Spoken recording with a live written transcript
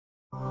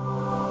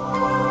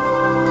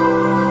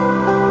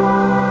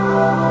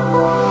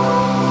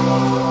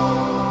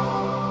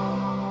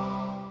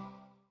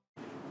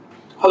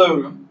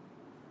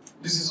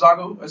is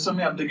Raghav,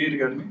 SMA at the Gate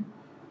Academy.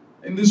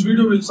 In this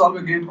video, we'll solve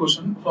a gate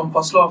question from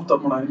first law of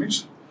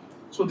thermodynamics.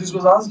 So this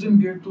was asked in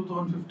GATE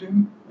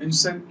 2015 in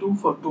set 2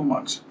 for 2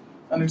 marks,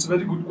 and it's a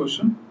very good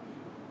question.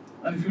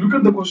 And if you look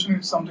at the question,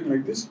 it's something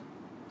like this.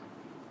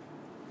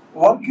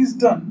 Work is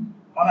done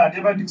on an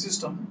adiabatic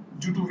system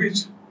due to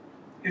which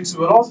its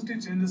velocity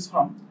changes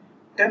from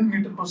 10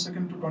 meter per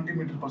second to 20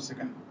 meter per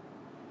second.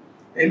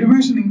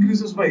 Elevation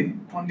increases by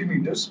 20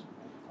 meters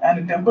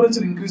and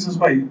temperature increases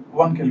by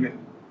 1 Kelvin.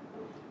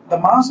 The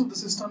mass of the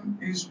system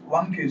is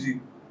 1 kg.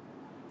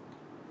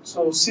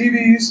 So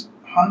CV is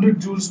 100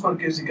 joules per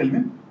kg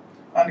Kelvin,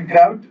 and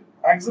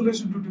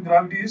acceleration due to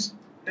gravity is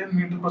 10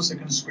 meter per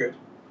second square.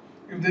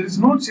 If there is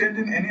no change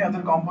in any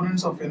other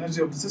components of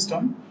energy of the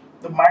system,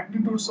 the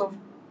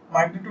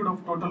magnitude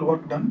of total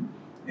work done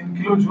in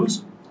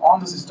kilojoules on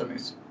the system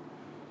is.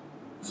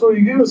 So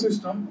he gave a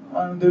system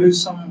and there is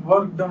some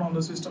work done on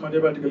the system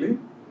adiabatically,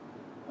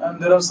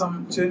 and there are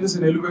some changes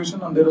in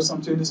elevation and there are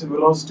some changes in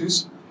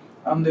velocities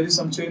and there is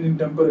some change in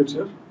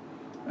temperature.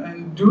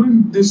 And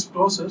during this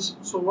process,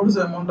 so what is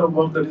the amount of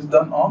work that is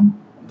done on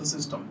the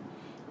system?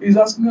 He is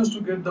asking us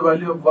to get the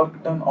value of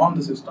work done on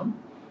the system.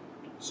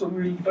 So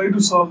we will try to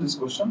solve this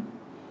question.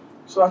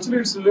 So actually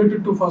it's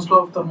related to first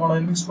law of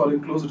thermodynamics for a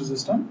closed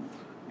system.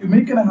 You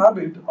make a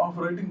habit of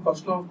writing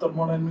first law of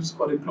thermodynamics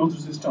for a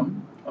closed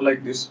system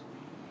like this.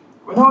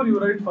 Whenever you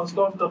write first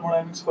law of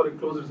thermodynamics for a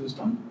closed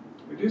system,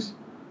 it is,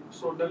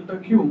 so delta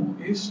Q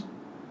is,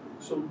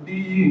 so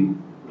dE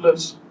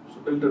plus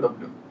delta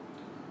W.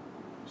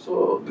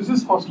 So this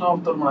is first law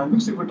of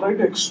thermodynamics. If we try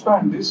to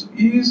expand this,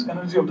 E is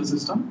energy of the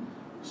system.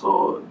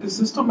 So this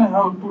system may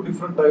have two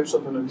different types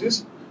of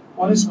energies.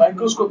 One is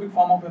microscopic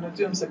form of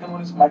energy and second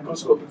one is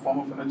macroscopic form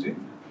of energy.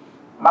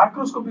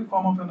 Macroscopic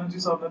form of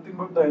energies are nothing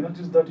but the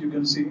energies that you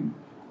can see,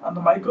 and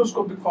the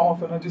microscopic form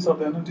of energies are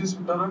the energies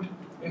which are at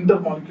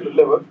intermolecular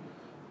level.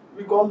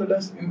 We call that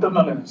as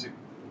internal energy.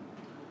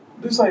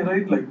 This I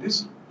write like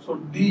this. So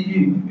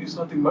dE is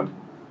nothing but,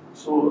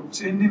 so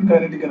change in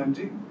kinetic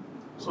energy,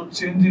 so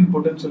change in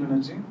potential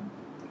energy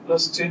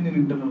plus change in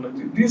internal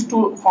energy. These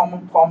two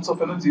forms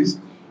of energies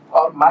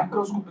are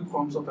macroscopic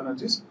forms of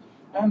energies,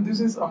 and this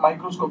is a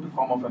microscopic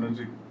form of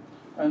energy.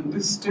 And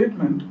this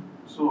statement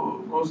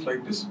so goes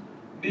like this.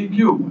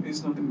 dQ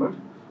is nothing but,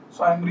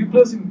 so I am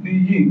replacing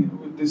dE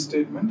with this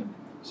statement.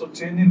 So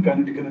change in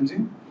kinetic energy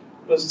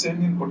plus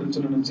change in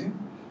potential energy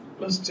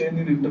plus change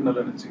in internal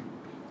energy.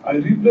 I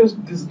replace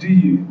this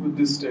dE with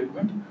this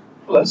statement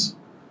plus,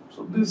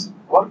 so this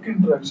work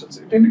interactions.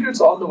 It indicates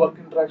all the work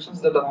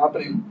interactions that are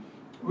happening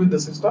with the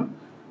system.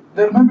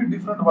 There may be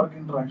different work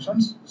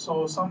interactions.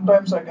 So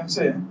sometimes I can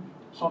say,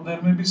 so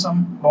there may be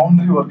some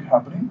boundary work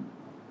happening.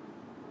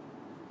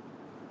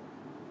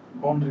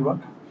 Boundary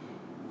work.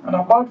 And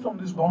apart from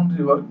this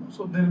boundary work,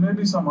 so there may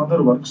be some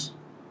other works.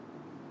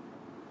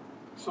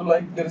 So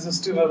like there is a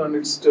stirrer and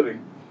it's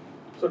stirring.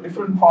 So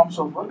different forms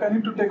of work. I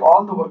need to take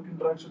all the work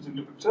interactions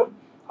into picture,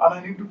 and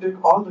I need to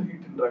take all the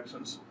heat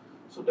interactions.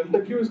 So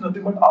delta Q is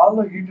nothing but all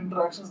the heat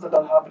interactions that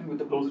are happening with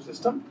the closed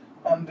system,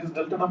 and this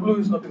delta W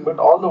is nothing but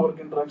all the work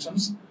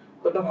interactions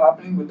that are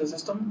happening with the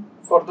system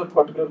for that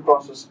particular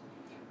process.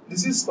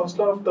 This is first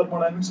law of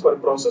thermodynamics for a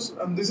process,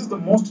 and this is the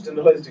most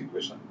generalized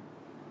equation.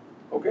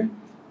 Okay?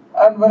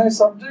 And when I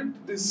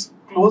subject this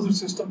closed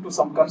system to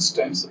some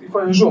constraints, if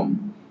I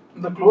assume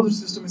the closed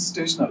system is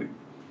stationary,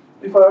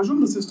 if I assume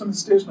the system is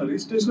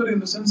stationary in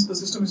the sense the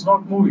system is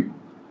not moving.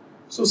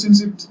 So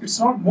since it's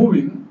not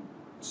moving,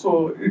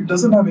 so it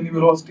doesn't have any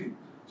velocity,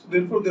 so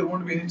therefore there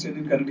won't be any change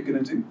in kinetic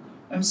energy.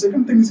 And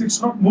second thing is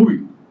it's not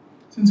moving.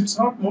 Since it's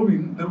not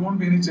moving, there won't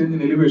be any change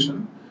in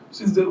elevation.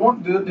 Since there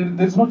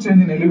is no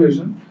change in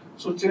elevation,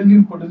 so change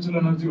in potential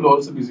energy will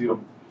also be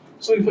 0.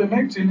 So if I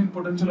make change in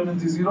potential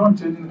energy 0 and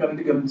change in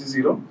kinetic energy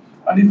 0,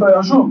 and if I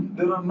assume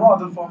there are no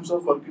other forms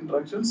of work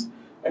interactions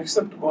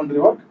except boundary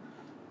work,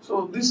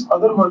 so this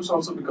other works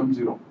also become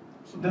 0.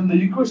 So then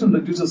the equation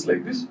reduces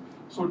like this.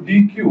 So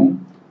dQ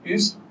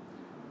is,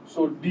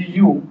 so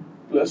du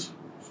plus,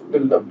 so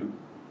del W.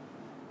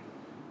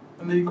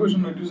 And the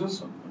equation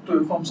reduces to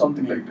a form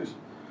something like this.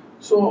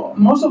 So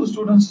most of the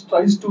students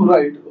tries to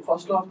write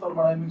first law of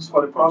thermodynamics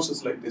for a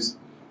process like this.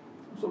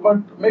 So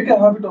but make a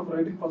habit of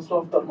writing first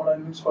law of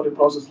thermodynamics for a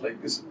process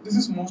like this. This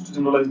is most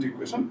generalized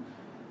equation.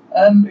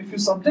 And if you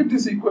subject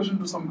this equation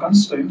to some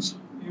constraints,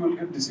 you will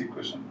get this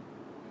equation.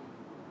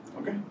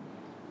 Okay.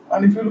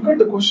 And if you look at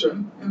the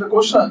question, in the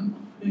question,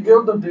 he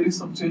gave that there is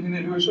some change in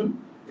elevation.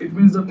 It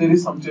means that there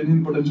is some change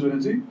in potential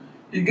energy.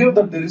 He gave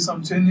that there is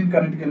some change in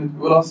kinetic energy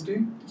velocity,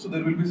 so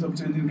there will be some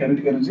change in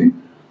kinetic energy.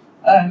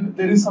 And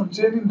there is some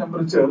change in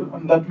temperature,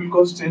 and that will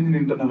cause change in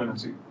internal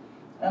energy.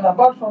 And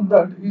apart from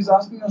that, he is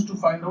asking us to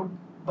find out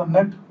the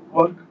net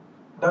work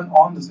done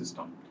on the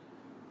system.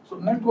 So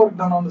net work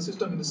done on the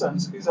system in the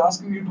sense, he is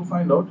asking you to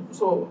find out,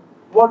 so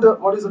what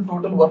is the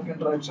total work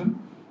interaction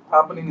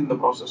happening in the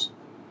process.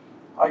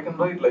 I can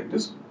write like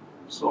this.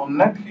 So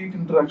net heat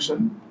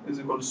interaction is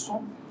equal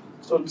to,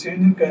 so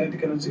change in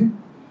kinetic energy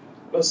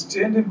plus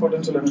change in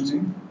potential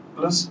energy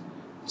plus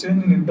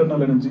change in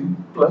internal energy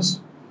plus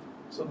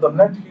So the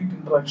net heat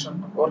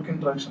interaction, work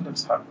interaction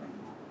that's happening.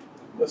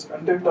 This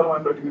entire term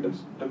I'm writing it as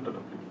delta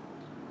W.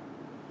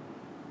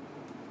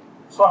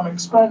 So I'm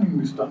expanding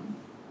this term.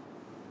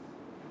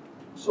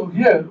 So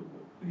here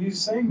he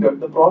is saying that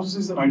the process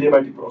is an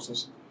adiabatic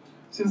process.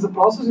 Since the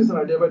process is an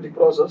adiabatic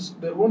process,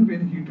 there won't be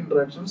any heat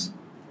interactions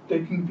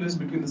taking place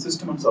between the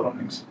system and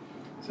surroundings.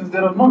 Since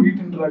there are no heat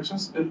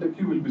interactions, delta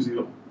Q will be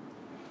 0.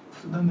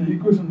 So then the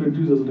equation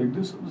reduces like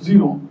this,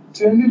 0.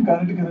 Change in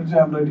kinetic energy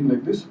I am writing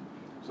like this.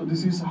 So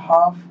this is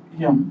half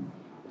m.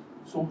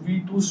 So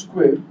V2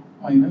 square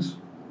minus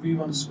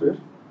V1 square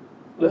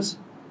plus,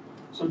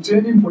 so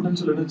change in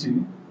potential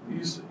energy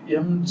is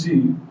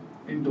mg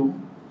into,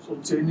 so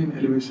change in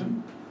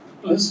elevation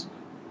plus,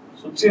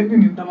 so change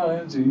in internal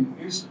energy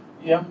is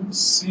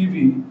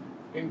mcv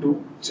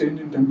into change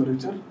in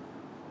temperature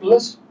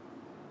plus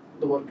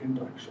the work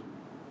interaction.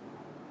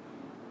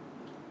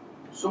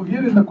 So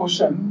here in the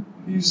question,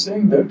 he is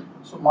saying that,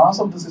 so mass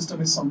of the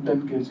system is some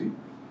 10 kg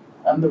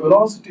and the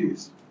velocity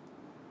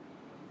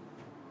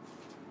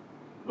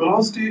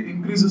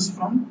increases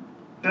from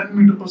 10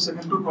 meter per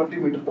second to 20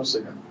 meter per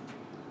second.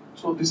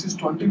 So this is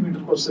 20 meter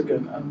per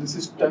second and this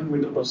is 10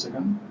 meter per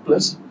second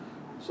plus,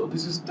 so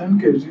this is 10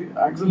 kg,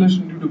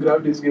 acceleration due to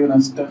gravity is given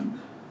as 10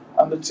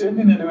 and the change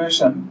in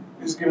elevation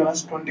is given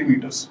as 20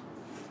 meters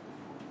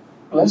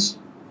plus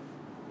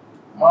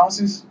mass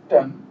is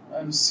 10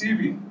 and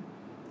CV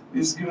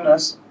is given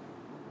as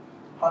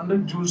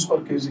 100 joules per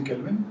kg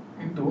Kelvin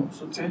into,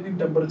 so change in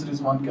temperature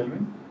is 1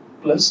 Kelvin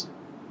plus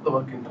the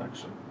work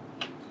interaction.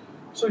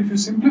 So if you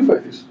simplify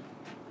this,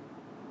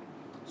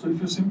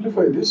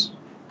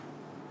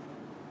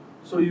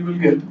 so you will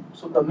get,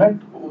 so the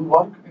net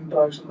work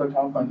interaction that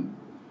happened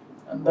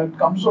and that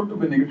comes out to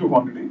be negative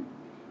quantity,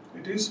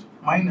 it is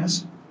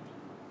minus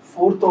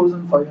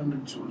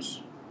 4500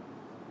 joules.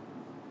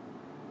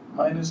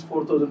 Minus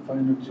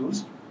 4500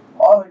 joules,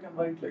 or I can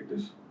write like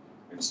this,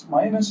 it's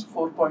minus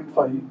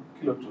 4.5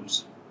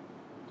 kilojoules.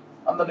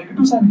 And the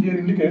negative sign here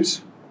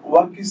indicates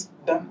work is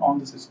done on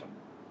the system.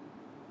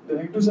 The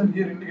negative sign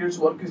here indicates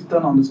work is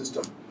done on the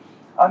system.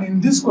 And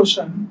in this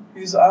question,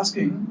 he is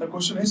asking, the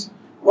question is,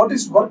 what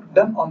is work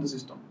done on the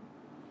system?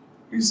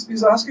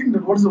 He's asking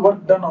that what is the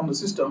work done on the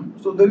system,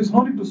 so there is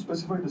no need to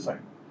specify the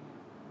sign.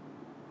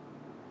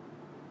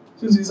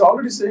 Since he's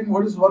already saying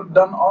what is work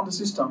done on the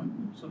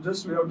system, so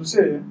just we have to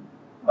say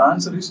the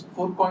answer is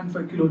 4.5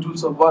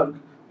 kilojoules of work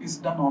is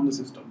done on the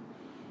system.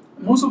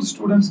 Most of the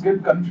students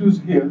get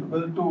confused here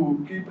whether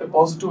to keep a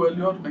positive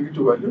value or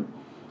negative value.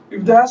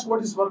 If they ask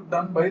what is work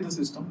done by the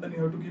system, then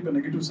you have to keep a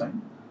negative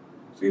sign.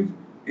 So if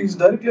he is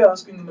directly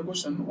asking in the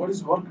question what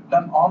is work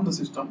done on the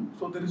system,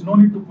 so there is no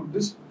need to put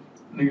this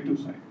negative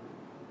sign.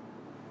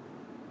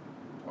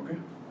 Okay,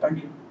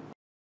 thank you.